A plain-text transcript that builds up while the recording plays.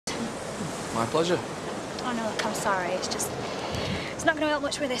My pleasure. Oh, no, look, I'm sorry. It's just... It's not going to help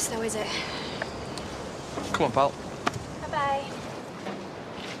much with this, though, is it? Come on, pal. Bye-bye.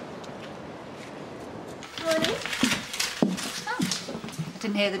 Morning. Oh, I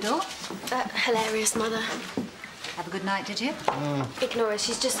didn't hear the door. Hilarious mother. Have a good night, did you? Ignore her.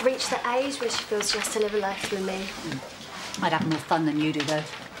 She's just reached that age where she feels she has to live a life through me. I'd have more fun than you do, though.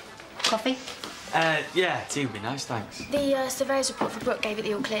 Coffee? Yeah, tea would be nice, thanks. The surveyor's report for Brooke gave it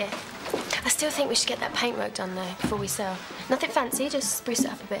the all clear. I still think we should get that paintwork done, though, before we sell. Nothing fancy, just spruce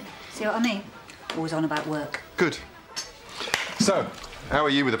it up a bit. See what I mean? Always on about work. Good. So, how are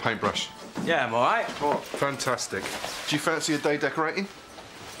you with the paintbrush? Yeah, I'm all right. Oh, fantastic. Do you fancy a day decorating?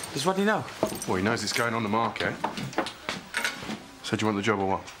 Does Rodney know? Well, he knows it's going on the market. So do you want the job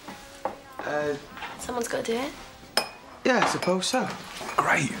or what? Someone's got to do it. Yeah, I suppose so.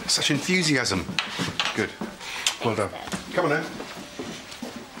 Great. Such enthusiasm. Good. Well done. Come on then.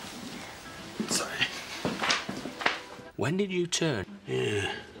 Sorry. When did you turn?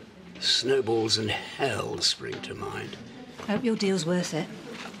 Yeah. Snowballs and hell spring to mind. I hope your deal's worth it.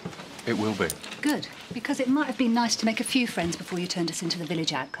 It will be. Good, because it might have been nice to make a few friends before you turned us into the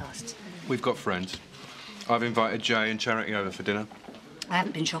village outcasts. We've got friends. I've invited Jay and Charity over for dinner. I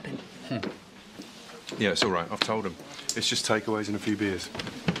haven't been shopping. Yeah, it's all right. I've told them. It's just takeaways and a few beers.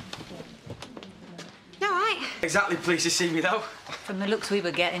 All right. Exactly pleased to see me, though. From the looks we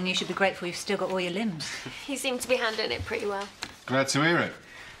were getting, you should be grateful you've still got all your limbs. You seem to be handling it pretty well. Glad to hear it.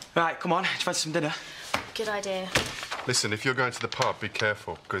 Right, come on. Do you fancy some dinner? Good idea. Listen, if you're going to the pub, be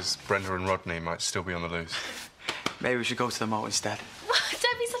careful, because Brenda and Rodney might still be on the loose. Maybe we should go to the mall instead.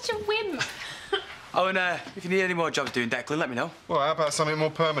 Don't be such a wimp. Oh, and if you need any more jobs doing, Declan, let me know. Well, how about something more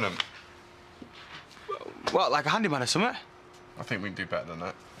permanent? What, like a handyman or something? I think we can do better than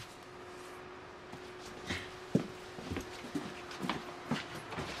that.